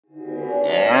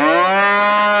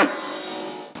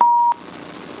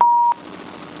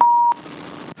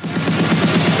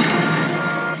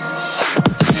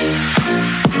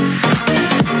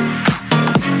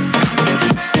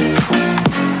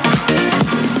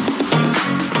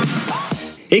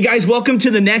Hey guys, welcome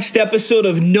to the next episode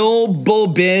of No Bull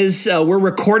Biz. We're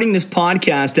recording this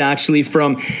podcast actually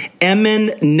from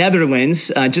Emmen,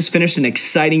 Netherlands. Just finished an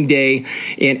exciting day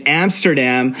in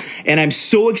Amsterdam, and I'm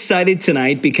so excited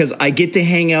tonight because I get to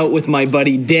hang out with my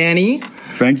buddy Danny.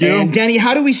 Thank you. And Danny,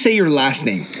 how do we say your last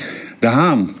name? De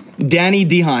Haan. Danny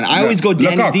De Haan. I always go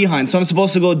Danny De Haan, so I'm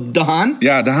supposed to go De Haan?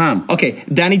 Yeah, De Haan. Okay,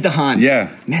 Danny De Haan. Yeah.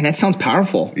 Man, that sounds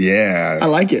powerful. Yeah. I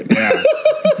like it. Yeah.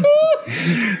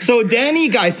 So Danny,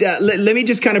 guys, let me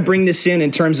just kind of bring this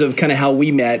in terms of kind of how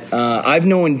we met. I've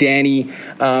known Danny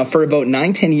for about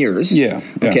 9-10 years. Yeah.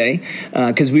 Okay.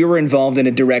 Because we were involved in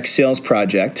a direct sales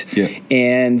project. Yeah.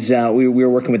 And we were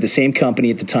working with the same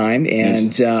company at the time.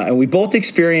 And, and we both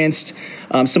experienced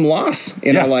some loss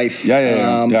in our life.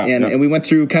 And we went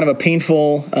through kind of a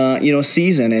painful,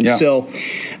 season. And so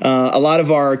a lot of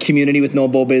our community with No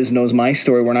Bull Biz knows my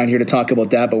story. We're not here to talk about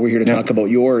that, but we're here to talk about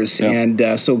yours. Yeah.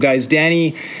 And so, guys,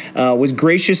 Danny was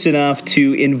gracious enough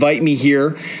to invite me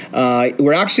here.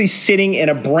 We're actually sitting in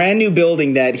a brand new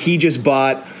building that he just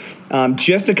bought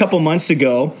just a couple months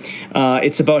ago.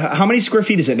 It's about, how many square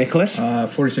feet is it, Nicholas?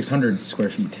 4,600 square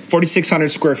feet. 4,600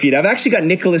 square feet. I've actually got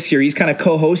Nicholas here. He's kind of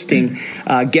co-hosting,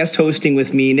 guest hosting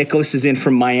with me. Nicholas is in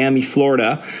from Miami,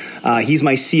 Florida. He's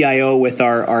my CIO with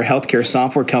our healthcare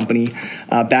software company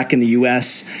back in the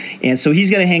U.S. And so he's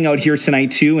going to hang out here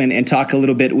tonight too and talk a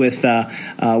little bit with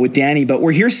Danny. But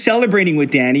we're here celebrating with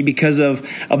Danny because of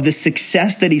the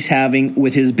success that he's having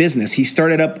with his business. He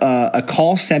started up a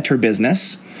call center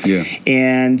business. Yeah.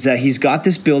 And he's got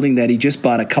this building that he just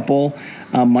bought a couple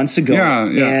months ago.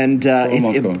 And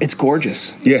it's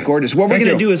gorgeous. Yeah. It's gorgeous. What we're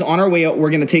going to do is on our way out,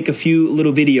 we're going to take a few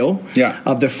little video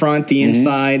of the front, the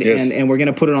inside, and we're going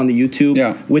to put it on the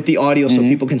YouTube with the audio so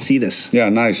people can see this. Yeah,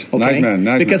 nice. Okay? Nice, man.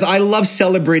 Nice, because I love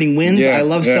celebrating wins. Yeah. I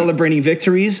love celebrating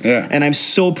victories. Yeah. And I'm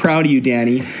so proud of you,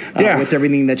 Danny, with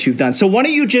everything that you've done. So why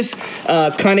don't you just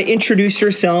kind of introduce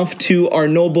yourself to our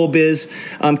No Bull Biz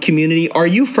community. Are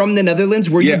you from the Netherlands?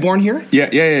 Were you born here?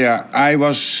 Yeah. I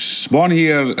was born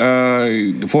here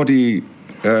 40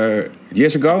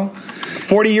 years ago.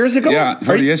 40 years ago? Yeah,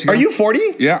 40 years ago. Are you 40?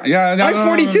 Yeah. No, I'm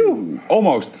 42.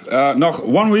 Almost. Nog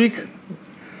 1 week.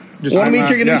 Just 1 week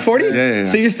you're going to be 40? Yeah.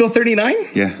 So you're still 39?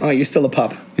 Yeah. Oh, you're still a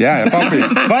pup. Yeah, puppy.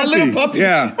 A little puppy.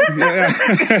 Yeah.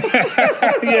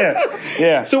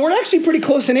 Yeah. So we're actually pretty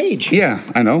close in age. Yeah,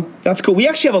 I know. That's cool. We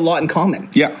actually have a lot in common.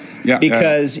 Yeah.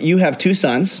 Because you have 2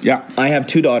 sons. Yeah. I have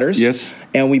 2 daughters. Yes.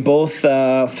 And we both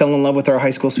fell in love with our high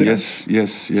school sweethearts.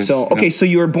 Yes. So, so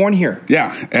you were born here.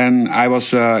 Yeah, and I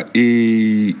was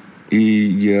 11,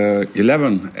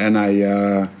 and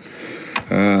I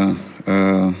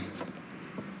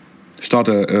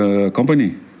started a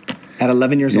company. At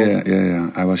 11 years old?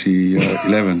 Yeah. I was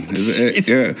 11.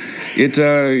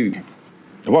 It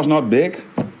was not big.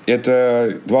 It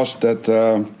was that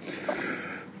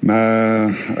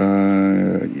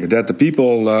that the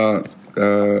people,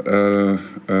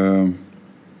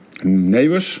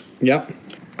 neighbors. Yeah.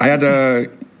 I had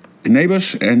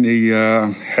neighbors, and they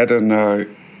had a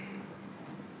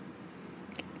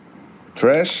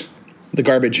trash. The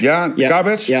garbage.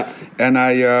 Garbage. Yeah. And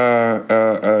I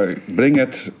bring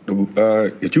it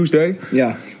Tuesday.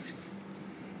 Yeah.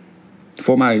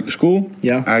 For my school.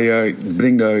 Yeah. I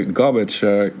bring the garbage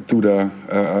to the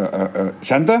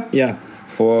center. Yeah.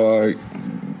 For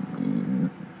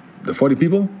the 40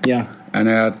 people. Yeah. And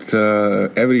I had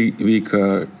every week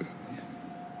 40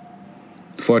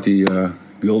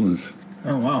 guldens.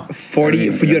 Oh, wow. 40.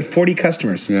 You had 40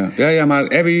 customers. Yeah.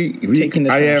 But every week Taking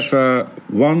the I trash. have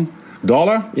 $1.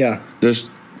 Yeah. Dus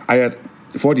I had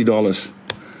 $40.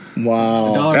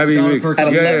 Wow. Every week. Per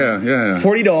Yeah.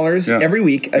 $40 Yeah. every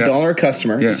week, $1 a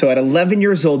customer. Yeah. So at 11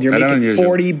 years old, you're making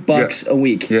 $40 a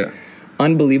week. Yeah.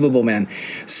 Unbelievable, man.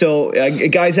 So,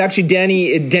 guys, actually,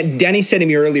 Danny said to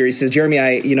me earlier, he says, Jeremy,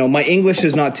 my English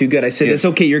is not too good. I said, it's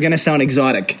okay. You're going to sound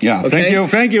exotic. Yeah. Okay?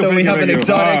 Thank you. So we have an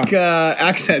exotic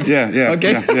accent. Yeah.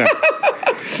 Okay. Yeah.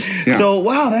 So,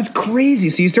 wow, that's crazy.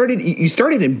 So you started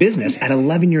in business at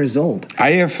 11 years old.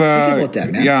 I have. Think about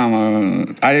that, man.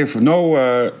 Yeah. I have no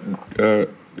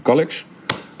college.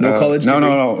 No college degree?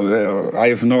 No. I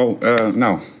have no.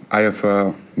 No. I have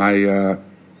my.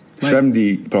 Swim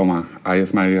diploma. I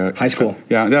have my high school.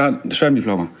 Yeah, the swim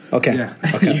diploma. Okay. Yeah.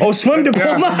 Okay. Oh, swim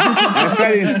diploma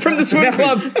from the swim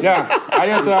club. Yeah, I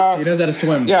had. He knows how to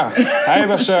swim. Yeah, I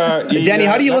was. Danny,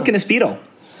 how do you look in a Speedo?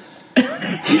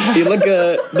 You look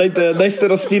like the nice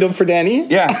little Speedo for Danny.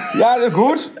 Yeah, that's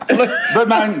good. But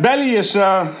my belly is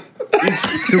it's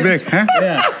too big, huh?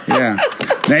 Yeah.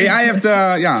 Nee, I have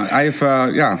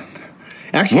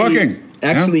Actually, working.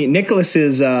 Actually, Nicholas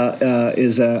is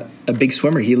a big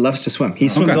swimmer. He loves to swim. He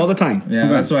swims all the time. Yeah,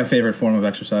 that's my favorite form of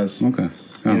exercise. Okay.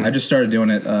 I just started doing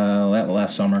it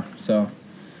last summer. So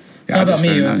it's not about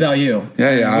me. It was about you.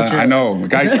 Yeah. I know.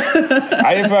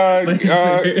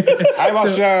 I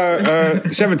was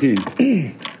 17,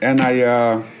 and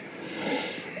I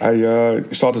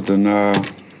started a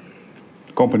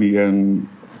company in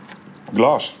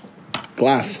glass.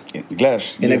 Glass.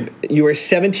 And you were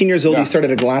 17 years old. You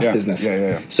started a glass business.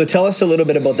 Yeah. So tell us a little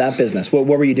bit about that business. What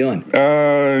were you doing?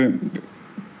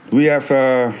 We have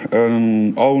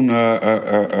an own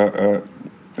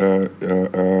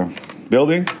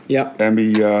building. Yeah. And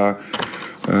we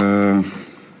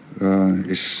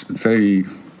is very.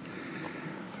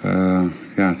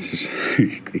 Het is,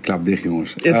 ik klap dicht,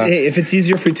 jongens. If it's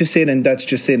easier for you to say it in Dutch,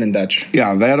 just say it in Dutch.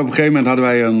 Ja, wij hadden op een gegeven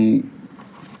moment een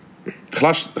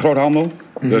glasgroothandel.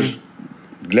 Dus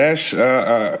glass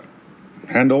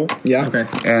handle. Yeah. Okay.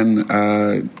 En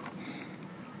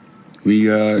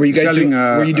were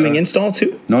you doing install too?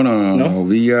 No.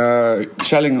 We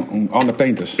selling on the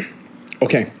painters.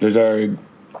 Okay. Dus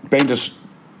painters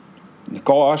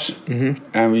call us,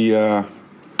 and we.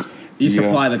 You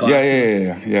supply the glass.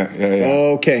 Yeah.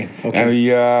 Okay. And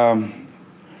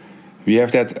we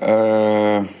have that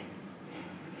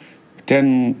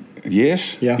 10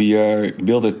 years. Yeah. We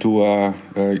built it to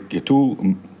 2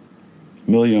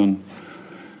 million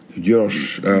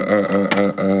euros.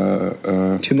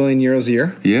 2 million euros a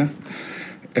year. Yeah.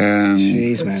 And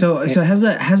jeez, man. So has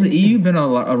the EU been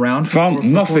around?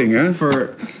 From nothing, hè?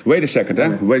 For wait a second, hè?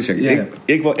 Okay. Wait a second. Yeah.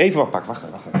 Ik wil even wat pakken. Wacht.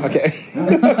 Okay.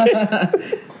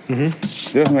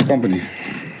 This is my company.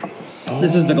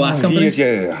 This is the glass company.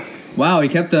 Yeah. Wow, he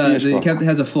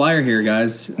has a flyer here,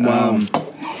 guys. Wow.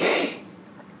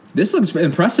 This looks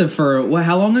impressive for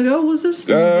how long ago was this?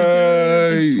 This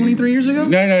was like 23 years ago?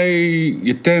 No,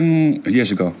 10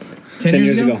 years ago. 10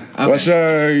 years ago. Okay. Was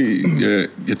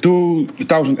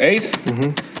 2008.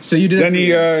 So you did. Then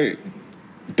the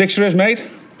picture is made.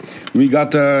 We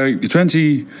got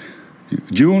 20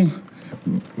 June.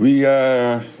 We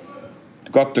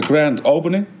got the grand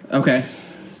opening. Okay.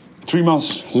 3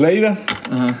 months later,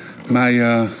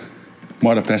 my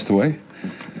mother passed away.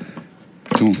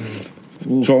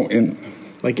 So in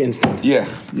like instant. Yeah.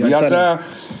 We had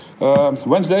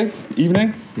Wednesday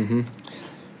evening.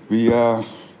 We were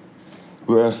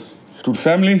to the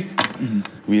family.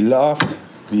 We laughed.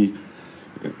 We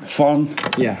fun.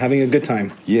 Yeah, having a good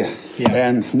time. Yeah.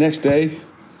 And next day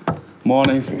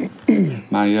morning,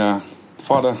 my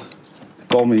father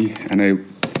called me, and I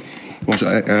was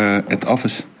at the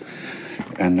office,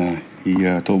 and he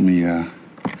told me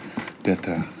that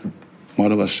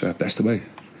mother was passed away.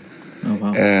 Oh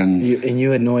wow! And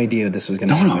you had no idea this was going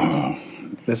to happen. No.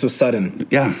 This was sudden.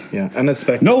 Yeah.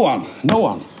 Unexpected. No one.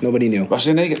 Nobody knew. Was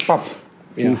in één keer pap.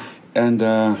 Yeah. And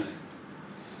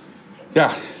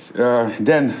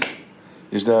then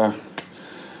is the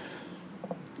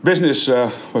business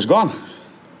was gone.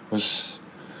 Was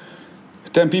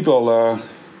 10 people.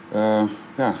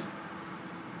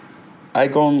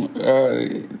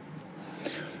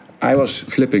 I was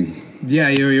flipping. Yeah,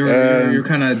 you're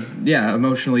kind of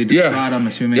emotionally distraught. I'm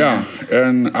assuming. Yeah,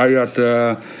 and I got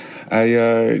a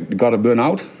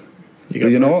burnout.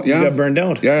 You got burned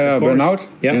out. Yeah, burned out.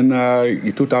 Yeah. In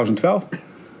 2012.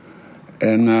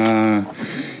 And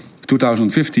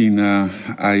 2015,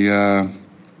 I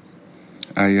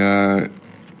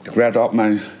grabbed up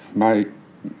my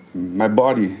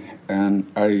body, and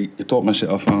I told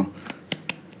myself,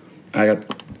 I got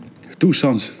 2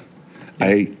 sons.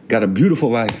 I got a beautiful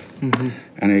wife,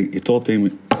 and I told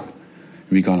him,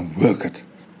 we're gonna work it.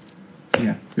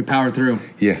 Yeah, we powered through.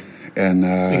 Yeah, and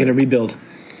we're gonna rebuild.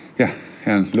 Yeah,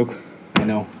 and look, I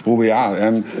know who we are,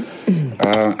 and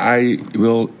I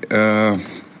will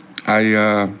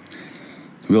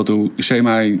to say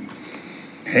my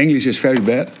English is very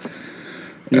bad.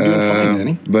 You're doing fine,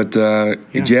 Danny. But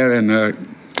Jer and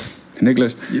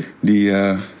Nicholas,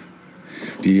 die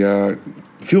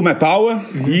feel my power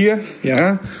here.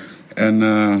 Yeah. And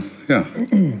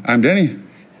I'm Danny.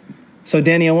 So,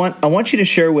 Danny, I want you to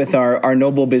share with our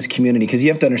Noble Biz community, because you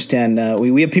have to understand,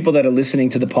 we have people that are listening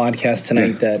to the podcast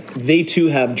tonight that they too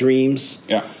have dreams,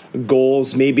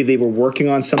 goals. Maybe they were working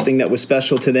on something that was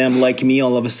special to them. Like me,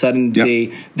 all of a sudden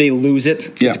they lose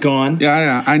it. Yeah. It's gone.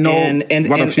 Yeah, I know. And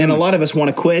a lot of us want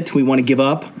to quit. We want to give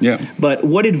up. Yeah. But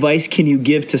what advice can you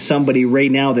give to somebody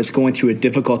right now that's going through a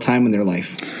difficult time in their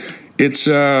life? It's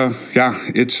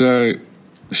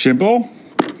simple.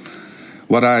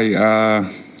 What I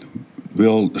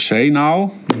will say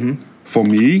now, for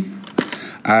me,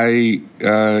 I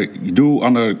do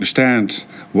understand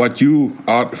what you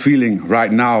are feeling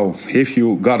right now. If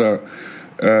you got a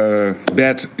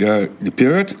bad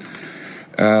period.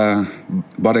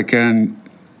 But I can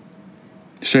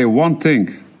say one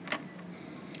thing.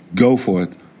 Go for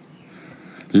it.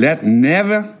 Let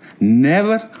never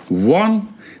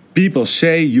one people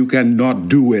say you cannot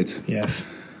do it. Yes.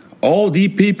 All the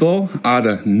people are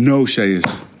the no-sayers.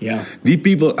 Yeah. The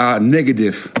people are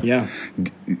negative. Yeah.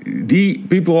 The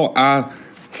people are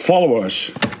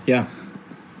followers. Yeah.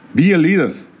 Be a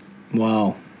leader.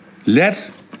 Wow.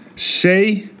 Let's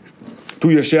say to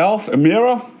yourself, a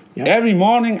mirror. Yeah. Every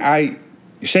morning I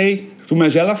say to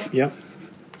myself, yeah,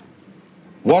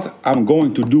 what I'm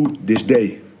going to do this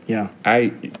day. Yeah.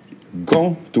 I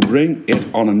going to bring it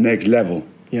on a next level.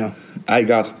 Yeah. I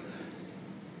got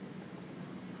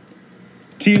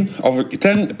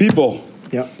 10 people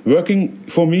yeah. working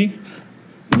for me.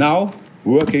 Now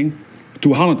working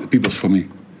 200 people for me.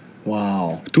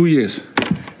 Wow. 2 years.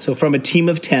 So from a team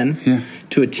of 10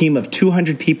 to a team of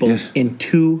 200 people in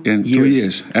 2 years. In 2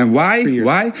 years. And why?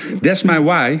 Why? That's my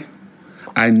why.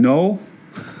 I know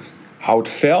how it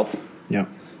felt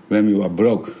when we were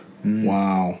broke.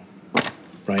 Wow.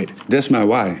 Right. That's my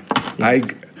why. Yeah.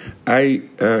 I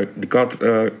got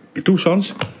 2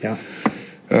 sons. Yeah.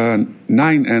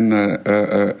 9 and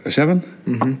 7.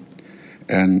 Mm-hmm.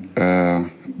 And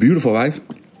beautiful wife.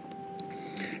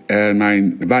 And my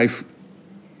wife,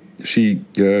 she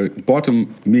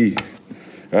bottomed me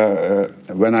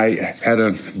when I had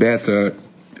a bad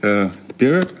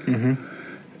period. Mm-hmm.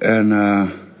 And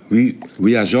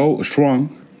we are so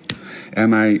strong.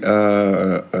 And my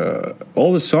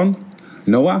oldest son,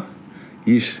 Noah,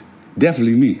 he's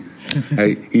definitely me.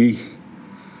 He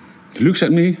looks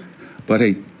at me, but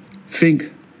he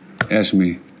think as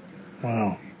me.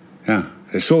 Wow. Yeah,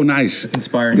 it's so nice. It's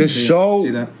inspiring. It's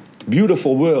so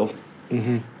beautiful world.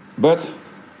 Mm-hmm. But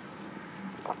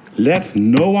let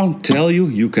no one tell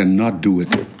you cannot do it.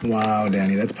 Wow,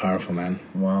 Danny, that's powerful, man.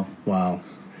 Wow. Wow.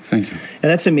 Thank you. And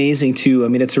that's amazing, too. I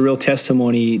mean, it's a real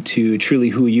testimony to truly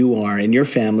who you are and your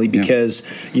family, because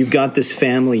you've got this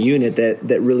family unit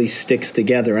that really sticks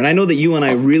together. And I know that you and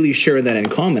I really share that in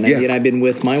common. I mean, I've been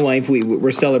with my wife.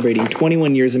 We're celebrating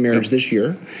 21 years of marriage this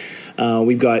year.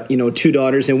 We've got 2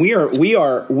 daughters, and we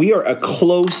are a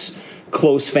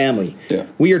close family. Yeah.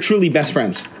 We are truly best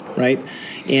friends, right?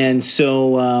 And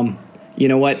so you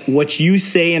know what you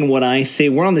say and what I say,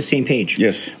 we're on the same page.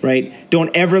 Yes. Right? Don't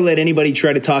ever let anybody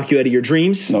try to talk you out of your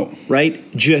dreams. No. Right?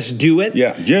 Just do it.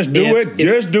 Yeah. Just do it.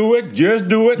 Just do it. Just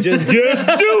do it. Just do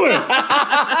it.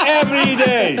 Every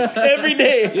day. Every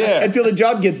day. Yeah. Until the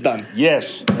job gets done.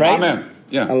 Yes. Right? Amen.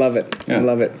 Yeah. I love it. Yeah. I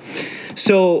love it.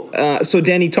 So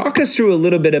Danny, talk us through a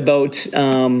little bit about,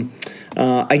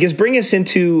 I guess, bring us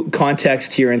into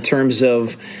context here in terms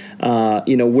of,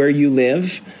 where you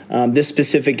live, this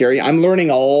specific area. I'm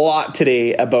learning a lot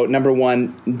today about, number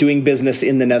one, doing business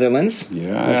in the Netherlands.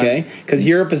 Yeah. Okay. Because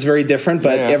Europe is very different,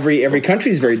 but every country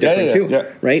is very different too.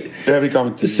 Yeah. Right. Every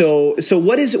country. So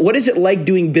what is it like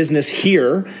doing business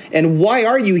here, and why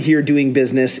are you here doing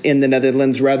business in the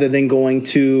Netherlands rather than going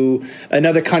to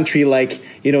another country like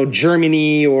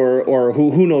Germany or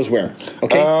who knows where?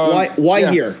 Okay.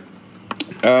 Why here?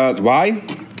 Why?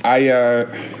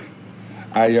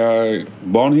 I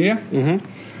born here. Mm-hmm.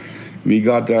 We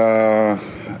got the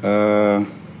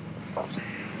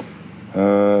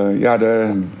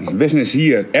business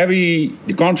here. Every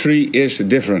country is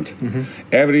different. Mm-hmm.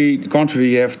 Every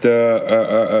country have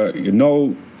the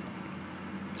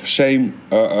same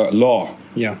law.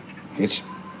 Yeah, it's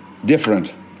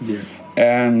different. Yeah,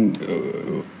 and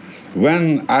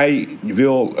when I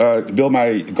will build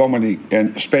my company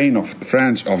in Spain, or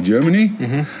France, or Germany,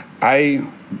 mm-hmm. I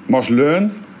must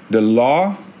learn the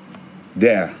law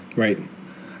there. Right.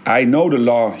 I know the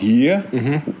law here.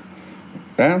 Mm-hmm.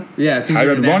 Yeah, it's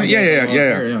easier to navigate.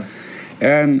 Yeah.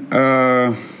 And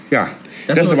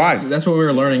that's why. That's what we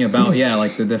were learning about. Yeah,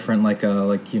 like the different,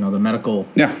 the medical.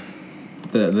 Yeah.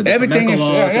 The everything medical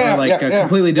laws are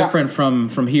completely different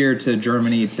from here to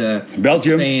Germany to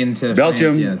Belgium, Spain to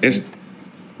Belgium France. is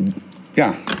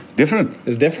different.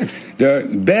 It's different. The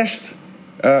best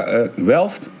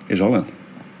wealth is Holland.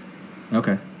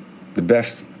 Okay. The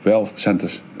best wealth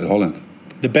centers is Holland.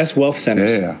 The best wealth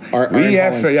centers. Are we in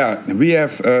have.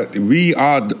 We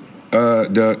are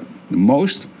the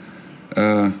most.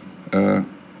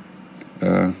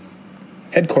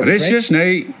 Headquarters,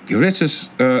 richest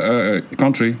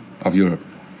country of Europe.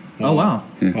 Oh, wow.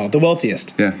 Yeah. Well, the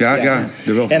wealthiest. Yeah,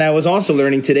 the wealthiest. And I was also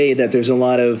learning today that there's a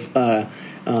lot of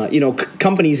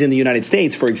companies in the United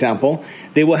States, for example,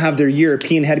 they will have their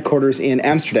European headquarters in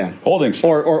Amsterdam, holdings,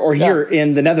 or here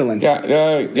in the Netherlands.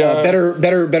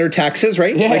 Better taxes,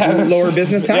 right? Like lower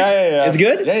business tax. Yeah. It's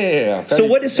good. Yeah.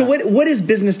 What is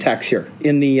business tax here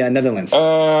in the Netherlands?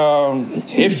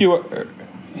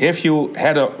 If you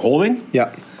had a holding,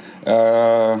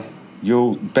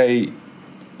 you pay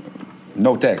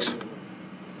no tax.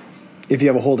 If you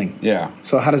have a holding,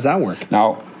 So how does that work?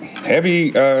 Now,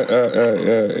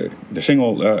 the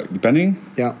single depending,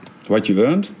 what you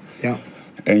earned,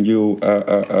 and you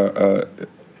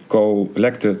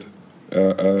collected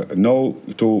no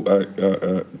to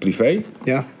privé,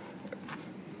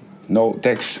 no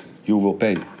tax you will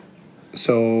pay.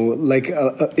 So, like,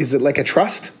 is it like a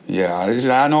trust? Yeah,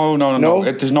 no.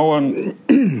 It is no one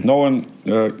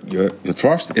you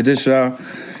trust. It is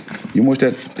you must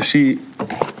see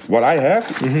what I have.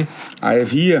 Mm-hmm. I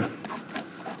have here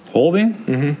holding.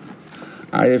 Mm-hmm.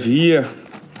 I have here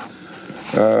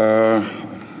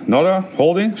another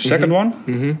holding, second one,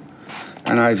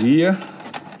 and I have here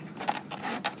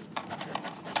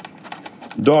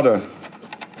daughters,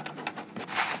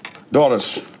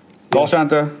 call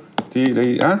center.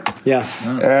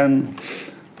 And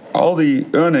all the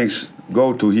earnings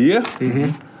go to here.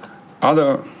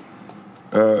 Other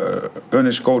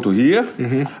earnings go to here.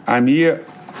 I'm here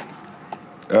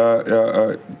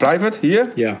private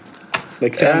here.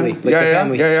 Like family. And,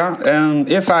 family. And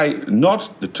if I not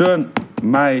turn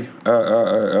my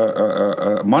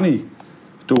money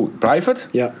to private,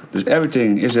 dus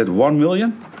everything is at 1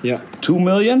 million, 2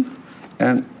 million,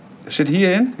 and sit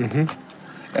here in,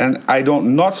 and I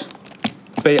don't not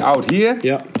pay out here,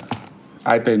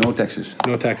 I pay no taxes.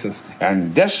 No taxes.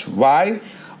 And that's why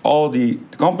all the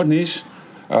companies,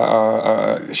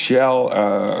 Shell...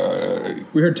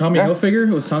 we heard Tommy Hilfiger.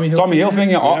 It was Tommy Hilfiger? Tommy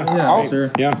Hilfiger. Sure.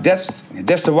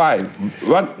 That's the why.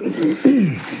 What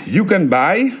you can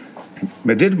buy,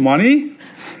 with this money,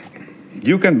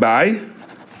 you can buy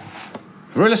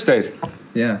real estate.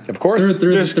 Yeah, of course.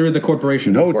 Through the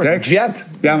corporation. No tax. Yet.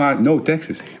 No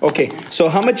taxes. Okay, so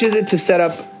how much is it to set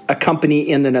up a company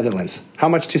in the Netherlands? How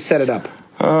much to set it up?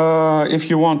 If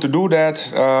you want to do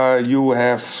that, you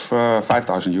have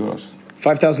 5,000 euros.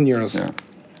 5,000 euros. Yeah.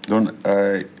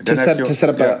 To set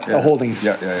up a holdings.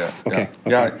 Yeah. Okay.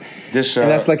 This and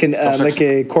that's like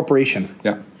a corporation.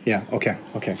 Yeah. Yeah. Okay.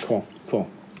 Cool.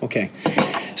 Okay.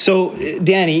 So,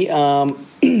 Danny,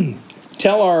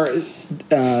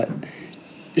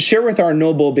 share with our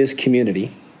Noble Biz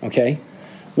community. Okay,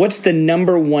 what's the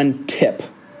number one tip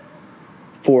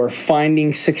for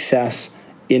finding success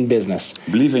in business?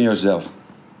 Believe in yourself.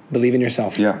 Believe in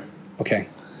yourself. Yeah. Okay.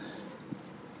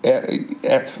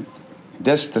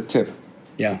 That's the tip.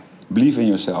 Yeah. Believe in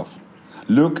yourself.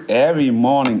 Look every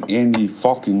morning in the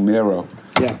fucking mirror.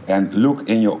 Yeah. And look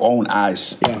in your own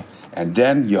eyes. Yeah. And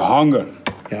then you hunger.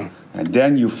 Yeah. And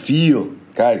then you feel.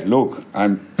 Guy, look,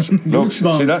 I'm. Look,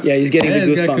 see that? Yeah, he's getting the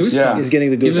goosebumps. Yeah. He's getting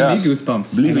the goosebumps. Giving me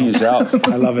goosebumps. Believe in yourself.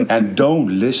 I love it. And don't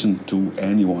listen to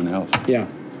anyone else. Yeah.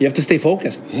 You have to stay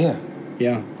focused. Yeah.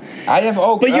 I have.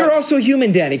 But you're also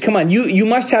human, Danny. Come on, you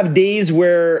must have days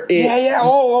where.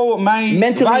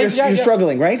 Mentally, you're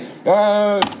struggling, right?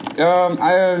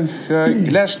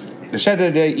 Last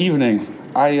Saturday evening,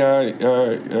 I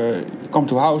come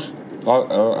to house,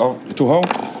 to home,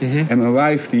 and my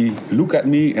wife, die look at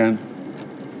me, and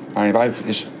my wife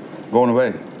is going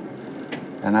away,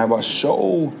 and I was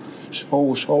so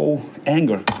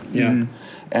angry. Yeah.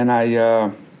 And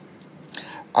I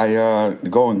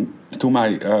going to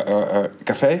my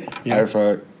cafe. Yeah. I have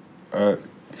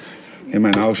in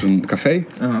my house a cafe.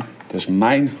 That's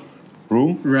mine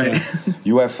room. Right.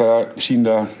 You have seen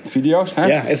the videos, huh?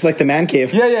 Yeah, it's like the man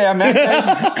cave. Yeah, man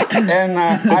cave. And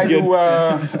I do.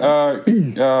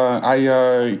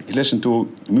 I listen to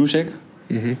music,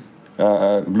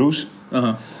 blues.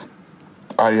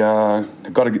 I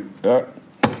gotta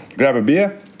grab a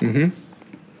beer,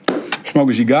 smoke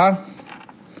a cigar,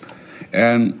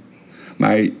 and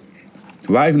my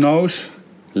wife knows.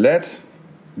 Let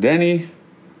Danny.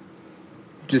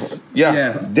 Just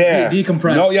there.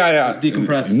 Decompress. No, Just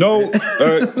decompress. No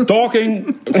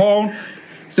talking, phone.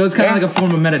 So it's kind of like a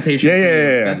form of meditation.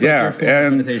 Yeah. That's like form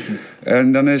of meditation.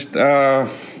 And then it's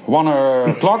 1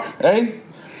 o'clock,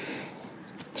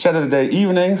 Saturday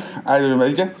evening. I do een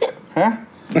beetje,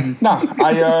 Nou,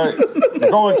 I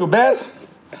go to bed,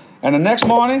 and the next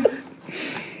morning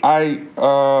I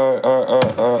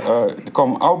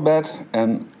come out bed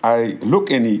and I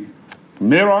look in the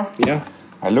mirror. Yeah.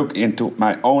 I look into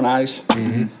my own eyes,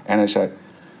 and I say,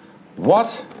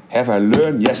 what have I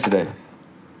learned yesterday?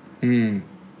 And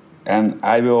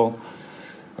I will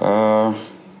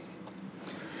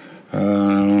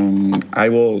I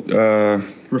will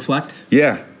reflect.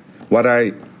 Yeah, what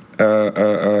I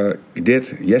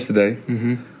did yesterday.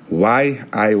 Mm-hmm. Why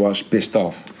I was pissed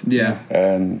off. Yeah,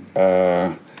 and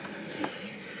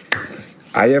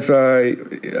I have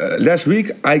last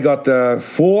week I got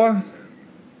 4,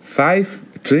 5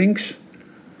 drinks.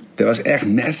 That was echt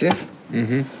massive.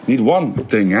 Mm-hmm. Niet one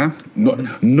thing, huh?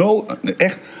 No,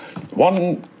 echt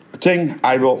one thing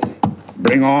I will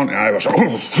bring on. And I was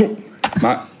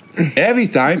maar every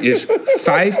time is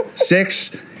 5,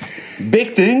 6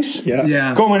 big things.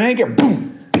 Yeah. Come in één keer, boom.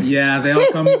 Yeah, they all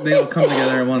come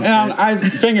together at once. And I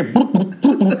think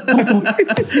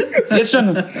it's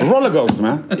a roller coaster,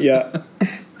 man. Yeah,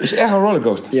 it's echt een roller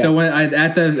coaster. Yeah. So when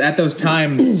at those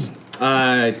times,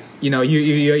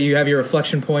 you have your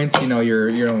reflection points.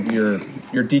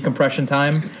 Your decompression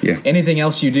time. Yeah. Anything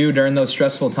else you do during those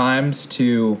stressful times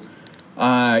to,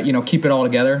 keep it all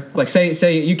together? Like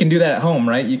say you can do that at home,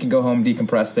 right? You can go home,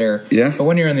 decompress there. Yeah. But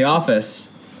when you're in the office,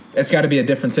 it's got to be a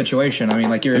different situation. I mean,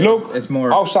 like it's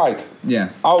more outside. Yeah.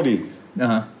 Audi.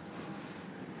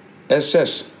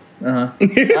 S6.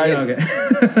 Okay.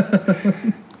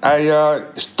 I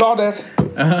started.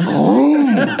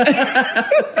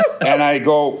 And I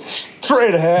go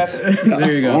straight ahead.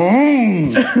 There you go.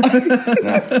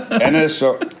 And it's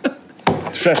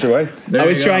stress away. I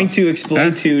was trying to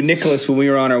explain to Nicholas when we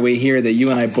were on our way here that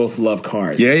you and I both love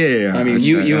cars. Yeah. I mean,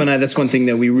 you and I, that's one thing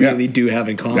that we really do have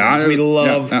in common. Yeah, we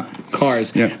love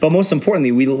cars. Yeah. But most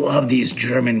importantly, we love these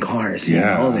German cars.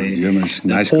 Germans,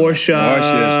 nice Porsche,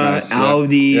 nice.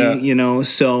 Audi,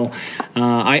 So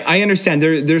I understand.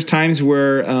 There's times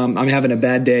where I'm having a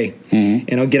bad day,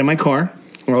 and I'll get in my car,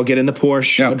 or I'll get in the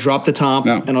Porsche, I'll drop the top,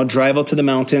 and I'll drive out to the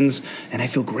mountains, and I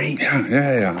feel great.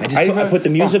 Yeah. I put the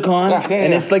music on,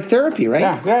 and it's like therapy,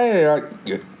 right?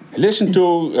 Yeah. Listen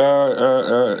to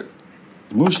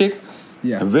music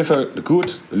with the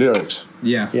good lyrics.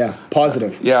 Yeah.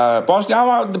 Positive. Yeah, positive.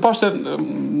 Yeah, the positive,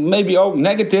 maybe ook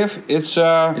negative. It's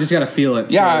you just gotta feel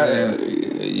it.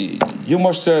 You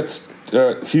must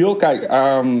feel. Kijk,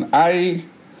 I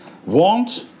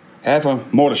want have a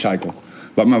motorcycle,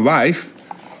 but my wife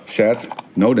said,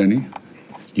 "No, Danny,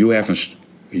 you have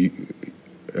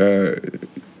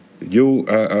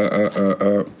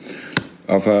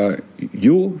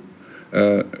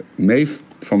Maeve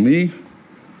from me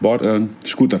bought a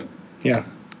scooter. Yeah,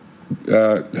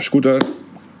 a scooter,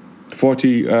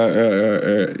 40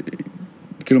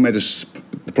 kilometers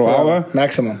per hour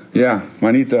maximum. Ja,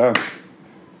 maar niet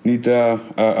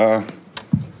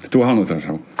 200 of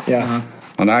so. Yeah."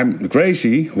 And I'm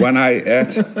crazy when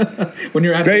when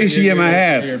you're crazy in my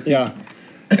head. Yeah.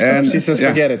 And she says,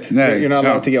 forget it. You're not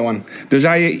allowed to get one. Dus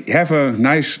I have a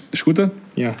nice scooter.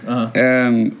 Yeah.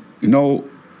 And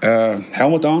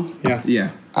helmet on. Yeah.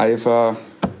 I have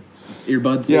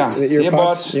earbuds. Yeah,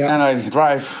 earbuds. Yeah. And I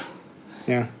drive.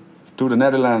 Yeah. To the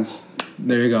Netherlands.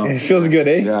 There you go. It feels good,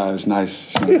 eh? Yeah, it's nice.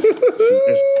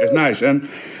 It's nice. And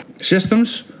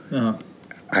systems,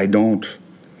 I don't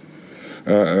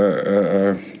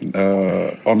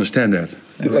understand that.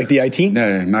 Like the IT?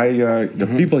 No, the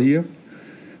people here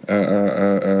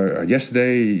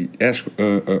yesterday asked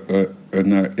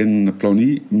in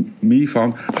Plony me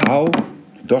van how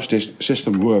does this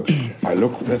system work? I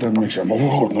look at them and say, no.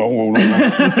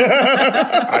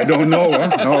 I don't know. Huh?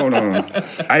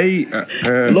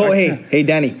 No. Hey,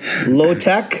 Danny. Low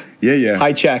tech. Yeah.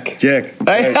 High check. Check.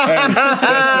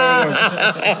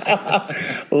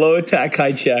 Low tech,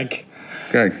 high check.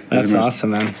 Kijk, that's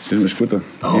awesome, man. Dit is mijn scooter.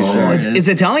 It's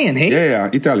Italian, hey? Yeah,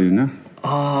 Italian, huh?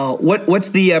 Oh, what's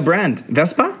the brand?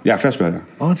 Vespa? Yeah, Vespa. Yeah.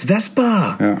 Oh, it's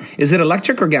Vespa. Yeah. Is it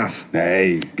electric or gas?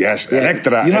 Nee, gas,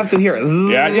 Electra. You have to hear it.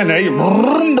 Nee.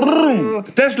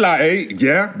 Tesla, hey,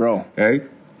 yeah. Bro. Hey.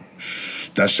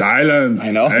 That's silence.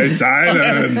 I know. Hey,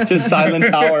 silence. Just silent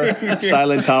power.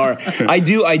 Silent power. I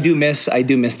do miss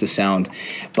the sound,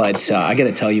 but I got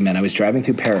to tell you, man, I was driving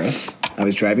through Paris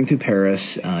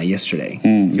yesterday.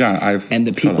 And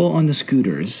the people on the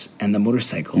scooters and the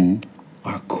motorcycle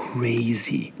are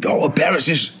crazy. Oh, Paris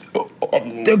is...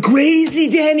 They're crazy,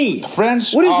 Danny.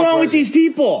 Friends. What is wrong with these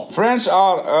people? Friends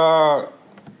are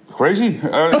crazy. We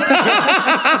are.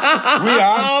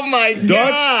 Oh my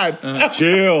God.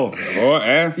 Chill.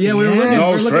 Yeah, we were looking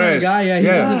at a guy.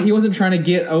 Yeah, he wasn't trying to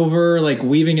get over like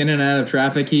weaving in and out of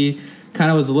traffic. He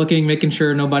kind of was looking, making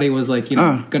sure nobody was like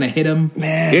gonna hit him.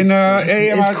 Man,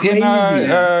 it's crazy.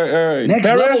 Next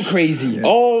Paris, level crazy.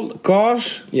 All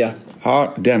cars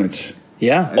are damaged.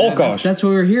 Yeah. All cars. That's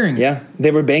what we were hearing. Yeah.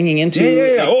 They were banging into...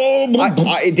 Yeah.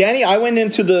 Danny, I went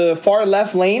into the far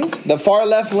left lane.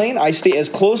 I stay as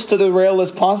close to the rail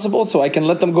as possible so I can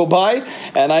let them go by.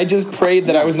 And I just prayed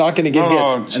that I was not going to get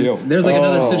hit. Chill. There's like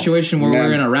another situation where we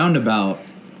were in a roundabout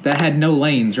that had no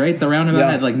lanes, right? The roundabout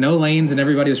had like no lanes, and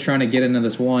everybody was trying to get into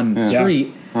this one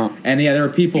street. And there were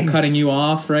people cutting you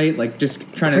off, right? Like just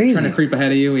trying to creep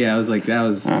ahead of you. Yeah, I was like, that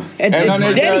was. And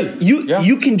Danny,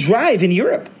 you can drive in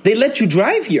Europe. They let you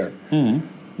drive here.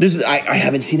 I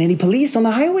haven't seen any police on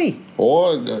the highway.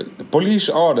 The police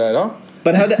are there, huh?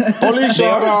 But how police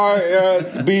are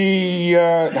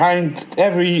behind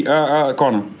every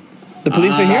corner. The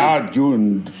police are here.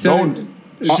 You don't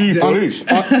see police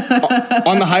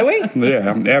on the highway.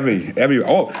 Yeah, every.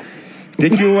 Oh,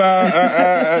 did you?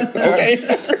 Okay.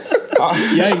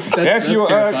 Yikes! That's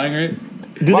terrifying, right?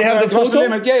 Do they have the photo? The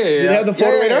limit? Yeah. Do they have the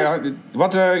photo radar?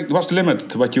 What was the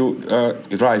limit? What you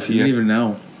drive here? I don't even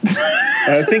know.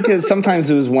 I think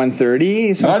sometimes it was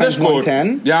 130, sometimes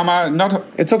 110. Yeah, but not.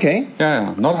 It's okay.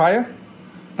 Yeah, not higher.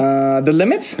 The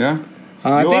limits? Yeah.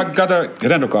 You got a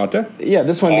rental card, eh? Yeah,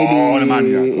 this one maybe. Oh, the man,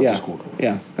 yeah, that's cool.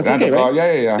 Yeah, that's okay, right?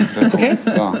 Yeah. That's okay.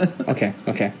 Yeah.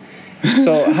 Okay.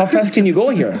 So, how fast can you go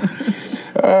here?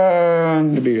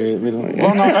 Maybe we don't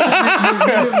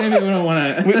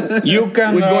want to. You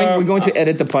can. We're going to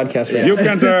edit the podcast. Right you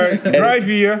can drive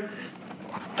here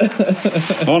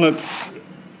on it.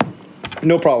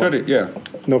 No problem. 30, yeah.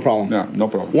 No problem. Yeah, no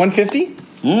problem. 150?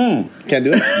 Can't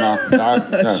do it? No.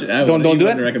 Don't do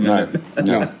it? Recommend it.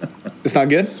 No. It's not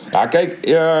good? Kijk,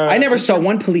 I never saw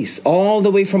one police all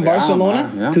the way from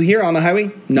Barcelona to here on the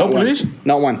highway. No police?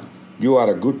 Not one. You are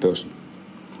a good person.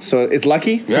 So it's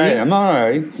lucky? Yeah. No.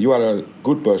 You are a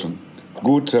good person.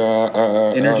 Good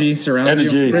energy surrounds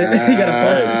energy. you. You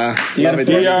gotta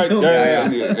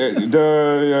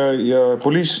The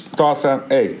police thought that,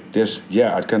 hey, this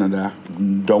out Canada.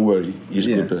 Don't worry, he's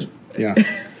a good person. Yeah.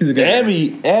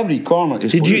 Every corner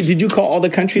is. Did you call all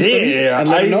the countries? Yeah. And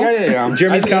let them know? Yeah.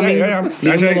 Jeremy's coming.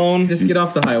 Leave him alone. Just get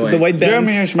off the highway. The white bands.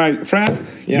 Jeremy is my friend.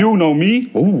 Yeah. You know me.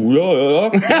 Ooh,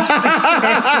 yeah.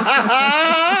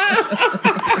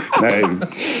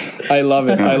 I love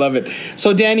it.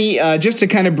 So, Danny, just to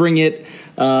kind of bring it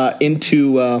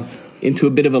into a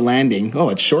bit of a landing. Oh,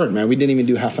 it's short, man. We didn't even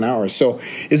do half an hour. So,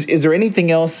 is there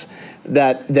anything else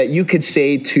that you could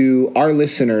say to our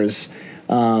listeners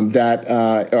that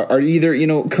are either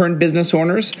current business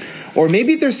owners, or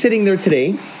maybe they're sitting there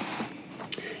today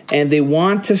and they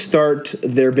want to start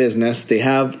their business? They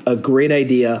have a great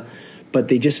idea, but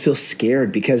they just feel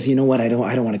scared because I don't want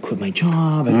to quit my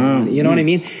job. You know what I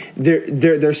mean?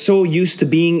 They're so used to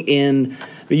being in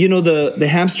the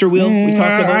hamster wheel we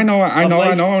talked about. I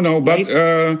know. But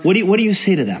right? What do you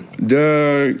say to them?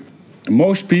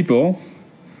 Most people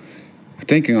are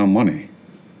thinking on money.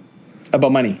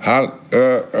 About money.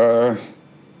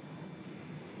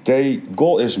 Their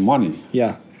goal is money.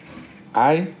 Yeah.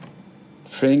 I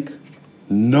think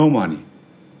no money.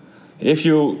 If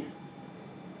you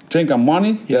think on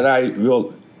money, that I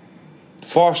will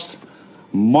force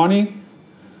money,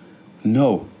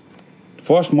 no.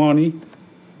 Force money,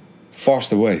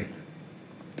 forced away.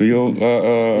 Do you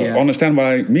understand what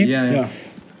I mean? Yeah.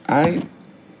 I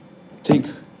think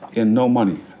in no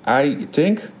money. I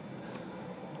think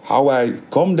how I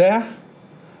come there,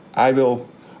 I will.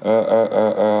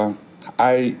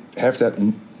 I have that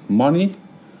money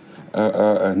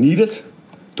needed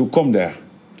to come there.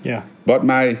 Yeah. But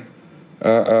my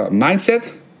mindset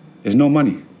is no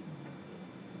money.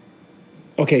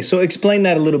 Okay, so explain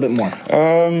that a little bit more.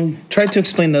 Try to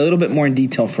explain that a little bit more in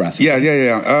detail for us. Yeah.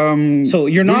 So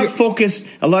you're not focused.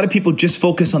 A lot of people just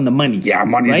focus on the money. Yeah,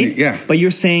 money. Right? Yeah. But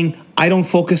you're saying, I don't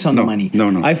focus on the money.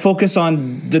 No. I focus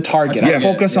on the target. I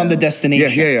focus on the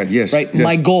destination. Yes. Right? Yeah.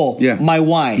 My goal. Yeah. My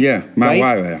why. Yeah, my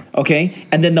why. Yeah. Okay?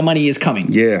 And then the money is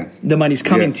coming. Yeah. The money's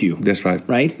coming to you. That's right.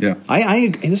 Right? Yeah.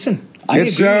 I listen. I agree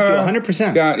with you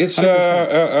 100%. Yeah, it's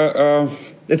 100%.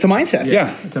 It's a mindset.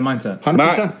 Yeah. It's a mindset.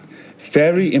 100%.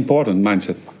 Very important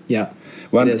mindset. Yeah.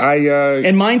 When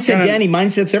and mindset, Danny,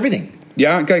 mindset's everything.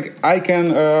 Yeah, kijk, I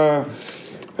can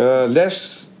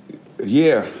last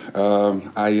year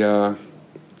I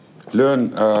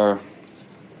learn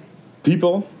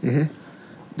people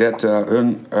that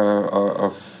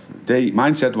of their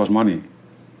mindset was money.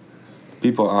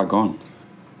 People are gone.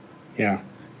 Yeah.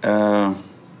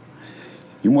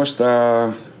 You must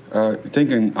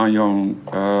thinking on your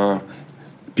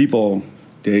people.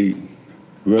 They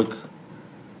work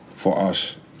for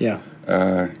us. Yeah.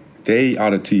 They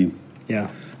are the team. Yeah.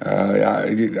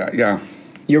 Yeah.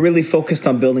 You're really focused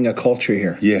on building a culture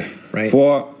here. Yeah. Right.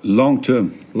 For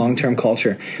long-term. Long-term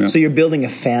culture. Yeah. So you're building a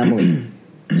family.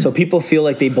 So people feel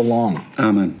like they belong.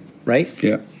 Amen. Right?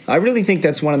 Yeah. I really think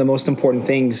that's one of the most important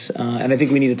things, and I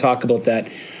think we need to talk about that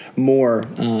more,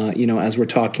 as we're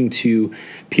talking to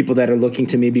people that are looking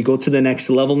to maybe go to the next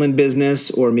level in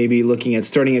business or maybe looking at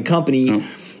starting a company,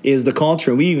 is the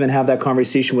culture. And we even have that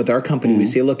conversation with our company. We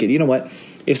say, look, you know what?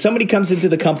 If somebody comes into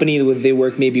the company, they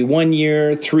work maybe 1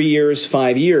 year, 3 years,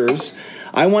 5 years,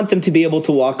 I want them to be able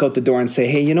to walk out the door and say,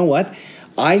 hey, you know what?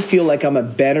 I feel like I'm a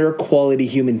better quality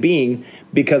human being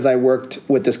because I worked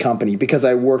with this company, because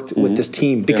I worked with this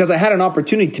team, because I had an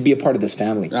opportunity to be a part of this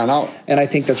family. And I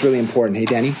think that's really important. Hey,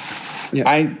 Danny? Yeah.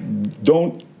 I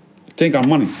don't think on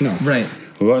money. No. Right.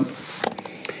 What?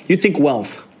 You think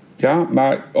wealth. Ja,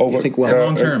 maar over... You think wealth.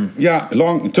 Long term. Yeah,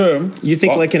 long term. You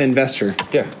think like an investor.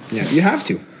 Yeah. You have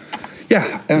to.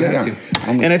 Yeah, you have to.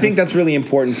 And I think that's really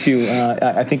important too.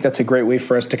 I think that's a great way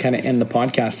for us to kind of end the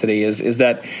podcast today is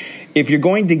that if you're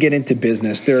going to get into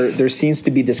business, there seems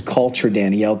to be this culture,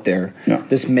 Danny, out there,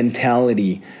 this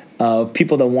mentality of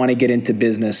people that want to get into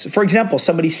business. For example,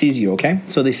 somebody sees you, okay?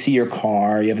 So they see your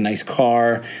car, you have a nice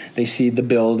car, they see the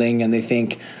building, and they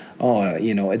think,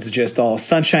 it's just all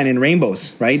sunshine and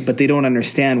rainbows, right? But they don't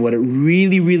understand what it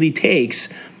really, really takes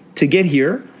to get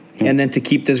here and then to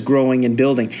keep this growing and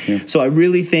building. Yeah. So I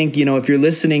really think, if you're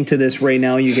listening to this right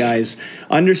now, you guys,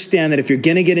 understand that if you're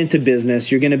going to get into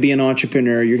business, you're going to be an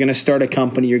entrepreneur, you're going to start a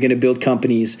company, you're going to build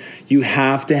companies, you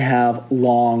have to have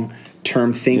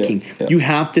long-term thinking. Yeah. You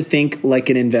have to think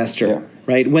like an investor. Yeah.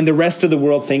 Right? When the rest of the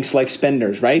world thinks like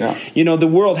spenders, right? Yeah. The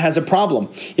world has a problem.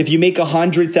 If you make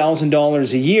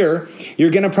 $100,000 a year,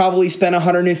 you're going to probably spend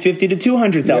 $150,000 to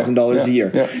 $200,000 a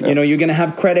year. Yeah. You're going to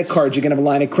have credit cards, you're going to have a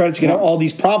line of credit, you're going to have all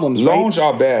these problems. Loans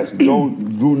are bad. Do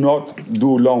not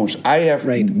do loans. I have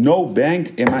no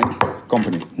bank in my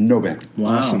company. No bank.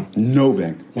 Wow. Awesome. No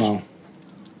bank. Wow.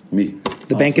 Me.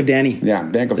 The Bank of Danny. Ja,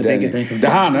 Bank of Danny. De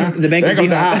Haan, hè? The Bank of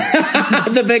the Haan.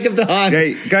 The Bank of the Haan.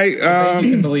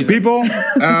 Kijk, people,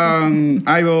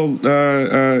 I will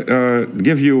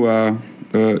give you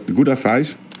good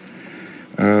advice.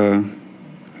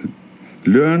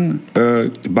 Learn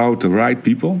about the right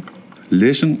people.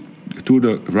 Listen to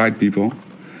the right people.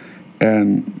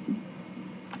 And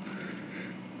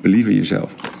believe in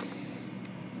yourself.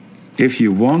 If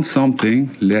you want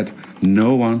something, let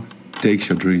no one take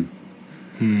your dream.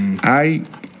 I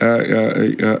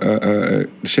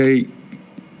say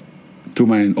to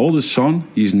my oldest son,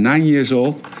 he's 9 years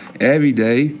old, every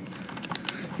day,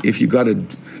 if you got a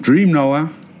dream, Noah,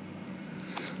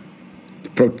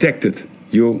 protect it.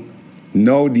 You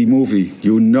know the movie.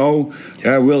 You know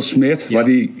Will Smith, what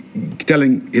he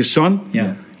telling his son.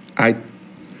 Yeah. I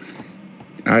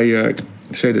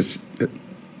say the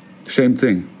same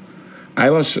thing.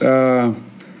 I was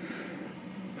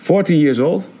 14 years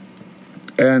old.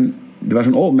 And there was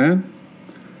an old man,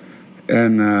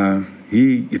 and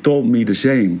he told me the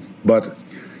same. But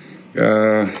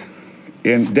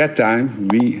in that time,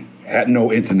 we had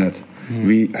no internet.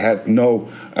 We had no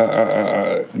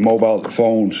mobile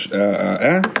phones.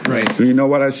 Right. Do you know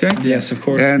what I say? Yes, of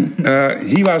course. And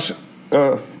he was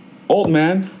an old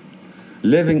man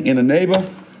living in a neighbor.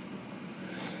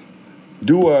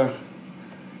 Do a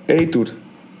 8 to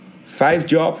 5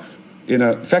 job in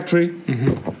a factory.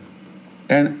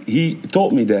 And he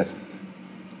told me that.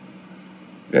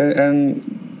 And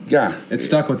it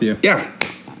stuck with you. Yeah.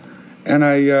 And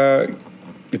I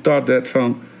thought that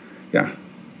from,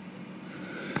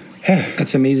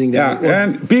 That's amazing. Yeah,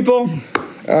 and people,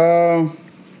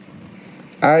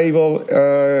 I will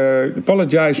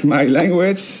apologize my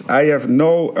language. I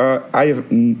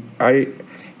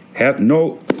had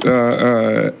no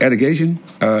education,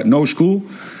 no school.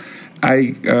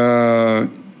 I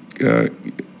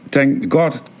thank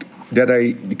God that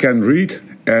I can read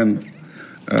and.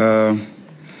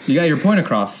 You got your point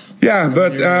across. Yeah,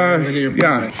 but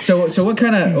So what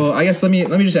kind of? Well, I guess let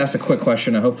me just ask a quick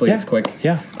question. Hopefully it's quick.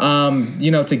 Yeah.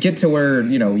 To get to where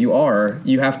you are,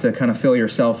 you have to kind of fill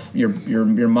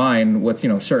your mind with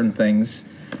certain things.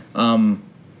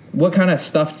 What kind of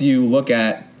stuff do you look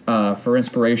at for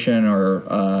inspiration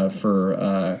or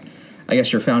for I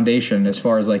guess your foundation as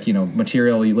far as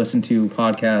material you listen to,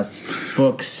 podcasts,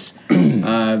 books,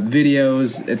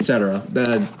 videos, etc.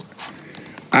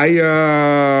 I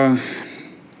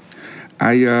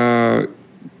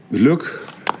look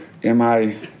in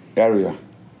my area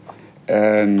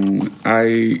and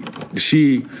I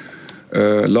see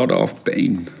a lot of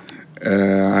pain.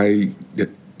 I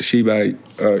see by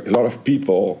a lot of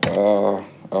people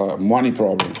money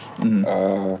problems.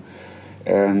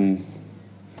 And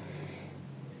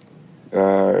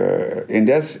in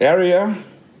that area,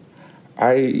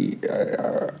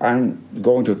 I'm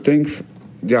going to think,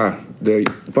 the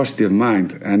positive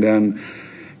mind, and then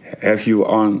have you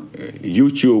on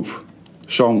YouTube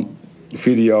some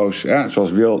video's,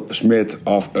 zoals Will Smith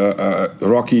of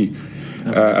Rocky.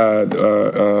 What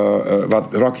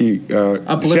Rocky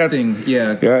uplifting,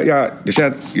 said, he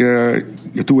said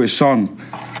to his son,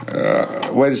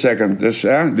 wait a second, this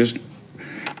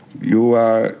you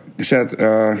said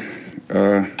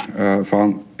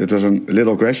van, it was a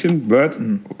little question, but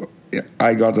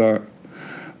I got a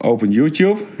open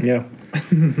YouTube. Yeah.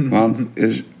 Want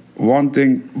is one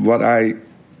thing what I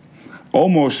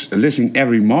almost listen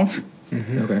every month.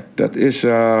 Okay. That is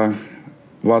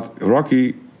what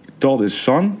Rocky told his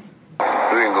son.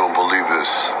 You ain't gonna believe this,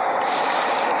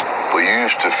 but you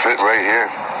used to fit right here.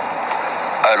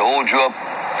 I'd hold you up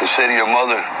and say to your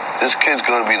mother, this kid's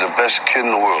gonna be the best kid in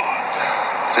the world.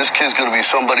 This kid's gonna be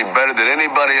somebody better than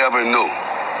anybody ever knew.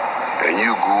 And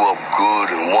you grew up good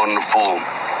and wonderful.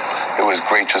 It was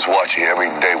great just watching you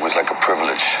every day. It was like a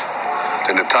privilege.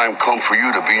 Then the time come for you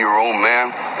to be your own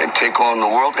man and take on the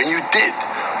world, and you did.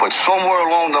 But somewhere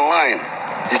along the line,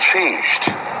 you changed.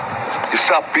 You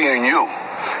stopped being you.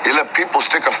 You let people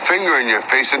stick a finger in your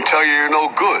face and tell you you're no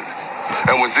good.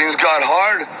 And when things got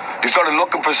hard, you started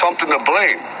looking for something to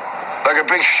blame. Like a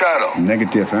big shadow.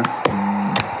 Negative, huh?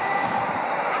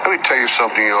 Let me tell you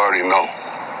something you already know.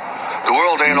 The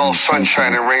world ain't all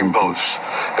sunshine and rainbows.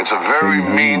 It's a very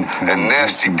mean and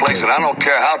nasty place, and I don't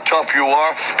care how tough you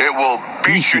are, it will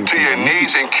beat you to your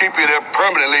knees and keep you there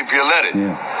permanently if you let it.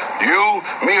 Yeah. You,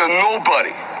 me, or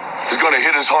nobody is gonna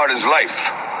hit as hard as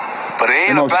life. But it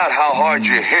ain't about how hard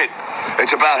you hit.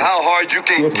 It's about how hard you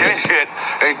can get hit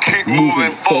and keep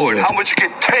moving forward. How much you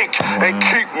can take and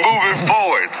keep moving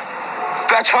forward.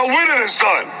 That's how winning is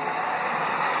done.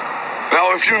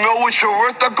 Now, if you know what you're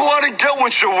worth, now go out and get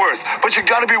what you're worth. But you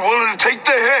got to be willing to take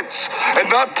the hits and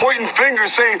not pointing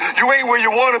fingers saying you ain't where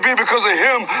you want to be because of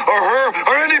him or her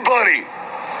or anybody.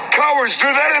 Cowards do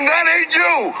that, and that ain't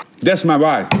you. That's my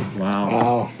why.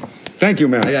 Wow. Thank you,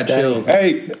 man. I got chills.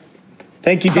 Hey.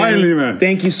 Thank you, Danny. Finally, man.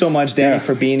 Thank you so much, Danny,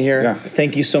 for being here. Yeah.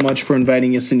 Thank you so much for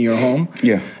inviting us into your home.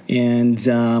 Yeah. And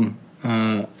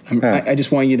I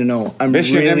just want you to know, I'm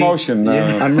really, emotion.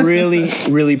 I'm really,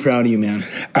 really proud of you, man.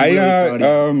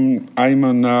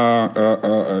 I'm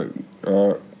a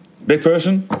big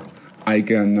person. I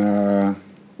can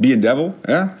be a devil.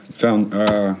 Yeah.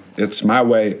 It's my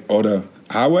way or the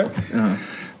highway.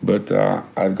 But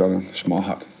I've got a small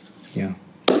heart. Yeah.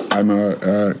 I'm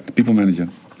a people manager.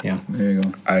 Yeah, there you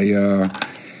go. I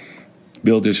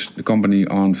built this company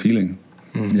on feeling.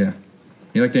 Yeah,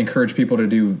 you like to encourage people to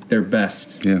do their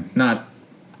best. Yeah, not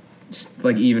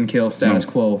like even kill status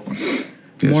quo. Yes.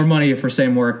 More money for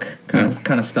same work, kind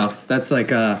of stuff. That's like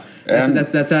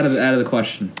that's out of the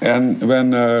question. And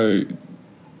when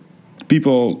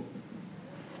people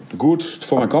good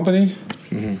for my company,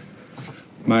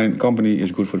 my company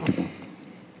is good for the people.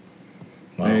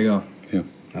 Wow. There you go. Yeah,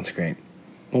 that's great.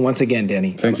 Well, once again,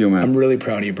 Danny. Thank you, man. I'm really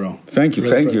proud of you, bro. Thank you,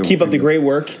 thank you. Keep up the great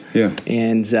work. Yeah.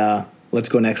 And let's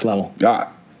go next level. Yeah,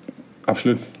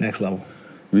 absolute. Next level.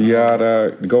 We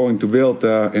are going to build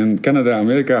in Canada,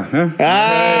 America. Huh?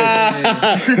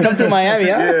 Come to Miami,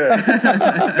 huh?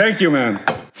 Yeah. Thank you, man.